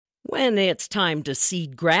When it's time to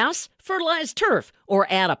seed grass, fertilize turf, or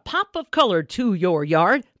add a pop of color to your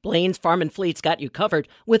yard, Blaine's Farm and Fleet's got you covered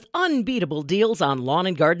with unbeatable deals on lawn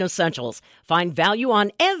and garden essentials. Find value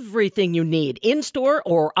on everything you need in-store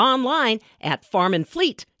or online at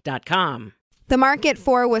farmandfleet.com. The market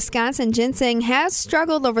for Wisconsin ginseng has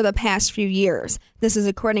struggled over the past few years. This is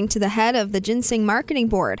according to the head of the Ginseng Marketing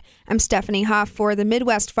Board. I'm Stephanie Hoff for the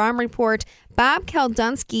Midwest Farm Report. Bob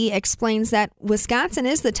Kaldunsky explains that Wisconsin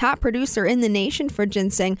is the top producer in the nation for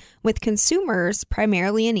ginseng, with consumers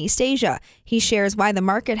primarily in East Asia. He shares why the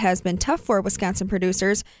market has been tough for Wisconsin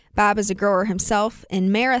producers. Bob is a grower himself in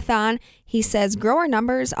Marathon. He says grower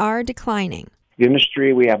numbers are declining. The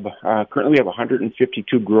industry, currently we have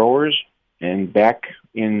 152 growers. And back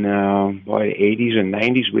in the 80s and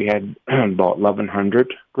 90s, we had about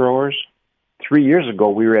 1,100 growers. 3 years ago,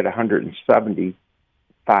 we were at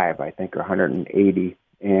 175, I think, or 180.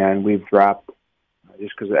 And we've dropped,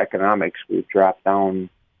 just because of economics, we've dropped down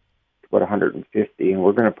to about 150. And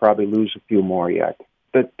we're going to probably lose a few more yet.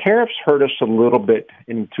 The tariffs hurt us a little bit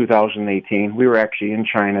in 2018. We were actually in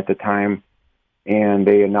China at the time, and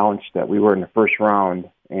they announced that we were in the first round.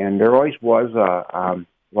 And there always was a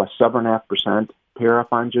 7.5% tariff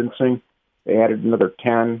on ginseng. They added another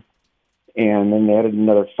 10, and then they added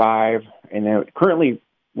another 5, and then currently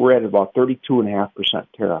we're at about 32.5%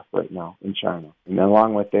 tariff right now in China, and then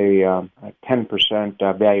along with a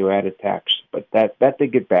 10% value-added tax. But that they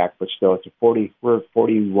get back, but still we're at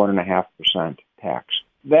 41.5% tax.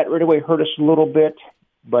 That right away hurt us a little bit,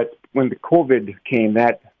 but when the COVID came,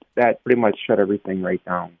 that pretty much shut everything right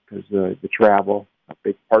down because the travel. A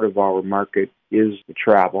big part of our market is the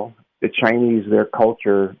travel. The Chinese, their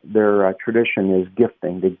culture, their tradition is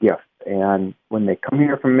gifting, the gift. And when they come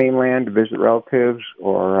here from mainland to visit relatives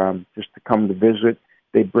or just to come to visit,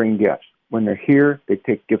 they bring gifts. When they're here, they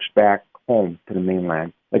take gifts back home to the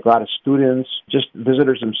mainland. Like a lot of students, just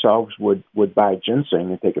visitors themselves would buy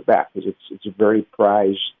ginseng and take it back because it's a very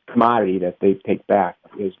prized commodity that they take back.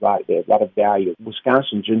 They have a lot of value.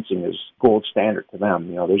 Wisconsin ginseng is gold standard to them.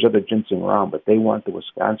 You know, there's other ginseng around, but they want the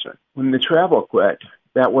Wisconsin. When the travel quit,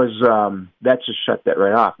 that just shut that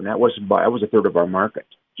right off, and that was a third of our market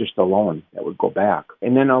just alone that would go back.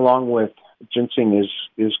 And then along with ginseng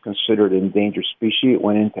is considered an endangered species. It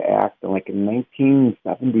went into act in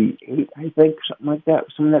 1978, I think, something like that,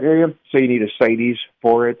 some in that area. So you need a CITES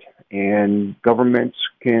for it, and governments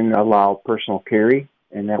can allow personal carry,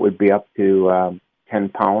 and that would be up to 10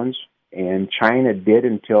 pounds. And China did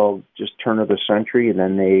until just turn of the century, and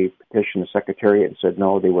then they petitioned the Secretariat and said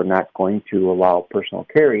no, they were not going to allow personal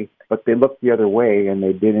carry. But they looked the other way, and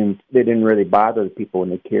they didn't really bother the people when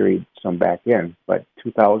they carried some back in. But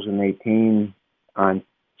 2018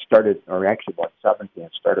 started, or actually about 17,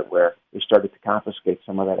 it started where they started to confiscate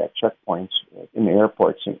some of that at checkpoints in the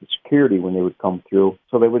airports and security when they would come through.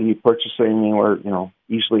 So they would be purchasing anywhere,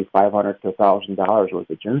 easily $500 to $1,000 worth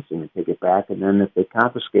of ginseng to take it back. And then if they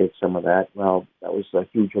confiscated some of that, well, that was a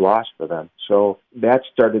huge loss for them. So that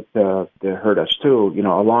started to hurt us too,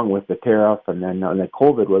 along with the tariff and then the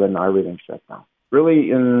COVID, well, then everything shut down.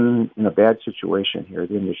 Really in a bad situation here,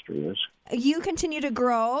 the industry is. You continue to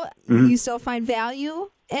grow. Mm-hmm. You still find value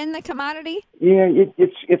in the commodity? Yeah,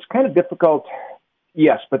 it's kind of difficult.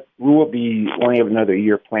 Yes, but we will only have another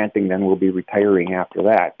year planting, then we'll be retiring after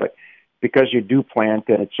that. But because you do plant,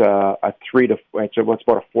 and it's what's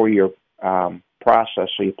about a 4-year process.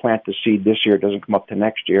 So you plant the seed this year, it doesn't come up to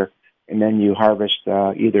next year, and then you harvest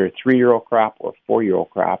either a 3-year-old crop or a 4-year-old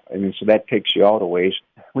crop, and so that takes you out a ways.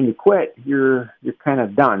 When you quit, you're kind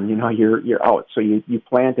of done. You're out. So you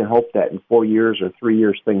plant and hope that in 4 years or 3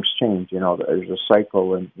 years things change. There's a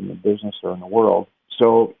cycle in the business or in the world.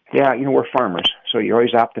 So yeah, we're farmers. So you're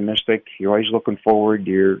always optimistic. You're always looking forward.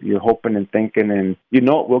 You're hoping and thinking, and it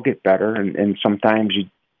will get better. And sometimes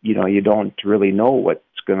you don't really know what's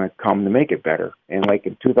going to come to make it better. And like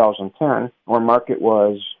in 2010, our market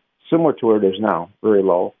was similar to where it is now, very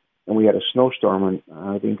low. And we had a snowstorm on,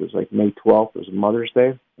 I think it was like May 12th, it was Mother's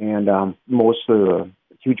Day. And most of a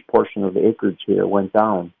huge portion of the acreage here went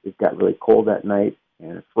down. It got really cold that night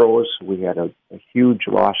and it froze. We had a huge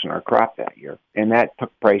loss in our crop that year. And that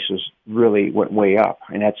took prices really went way up.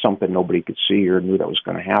 And that's something nobody could see or knew that was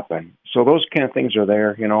going to happen. So those kind of things are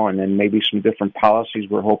there, and then maybe some different policies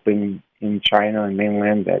we're hoping in China and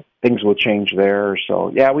mainland that things will change there.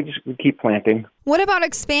 So yeah, we keep planting. What about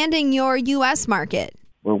expanding your U.S. market?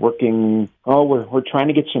 We're working, we're trying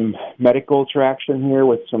to get some medical traction here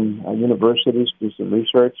with some universities, do some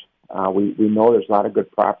research. We know there's a lot of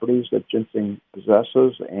good properties that ginseng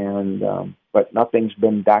possesses, but nothing's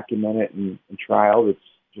been documented and trialed.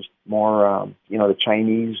 just more, the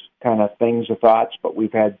Chinese kind of things or thoughts. But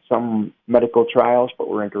we've had some medical trials, but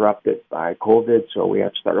we're interrupted by COVID, so we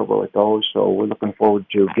have to start over with those. So we're looking forward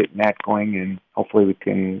to getting that going, and hopefully we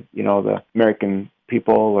can, the American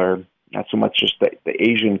people, or not so much just the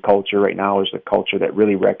Asian culture right now is the culture that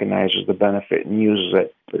really recognizes the benefit and uses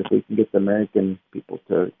it. But if we can get the American people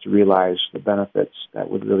to realize the benefits, that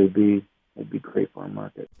would really be great for our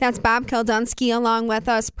market. That's Bob Keldunski along with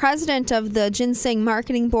us, president of the Ginseng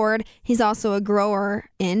Marketing Board. He's also a grower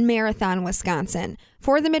in Marathon, Wisconsin.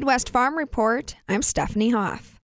 For the Midwest Farm Report, I'm Stephanie Hoff.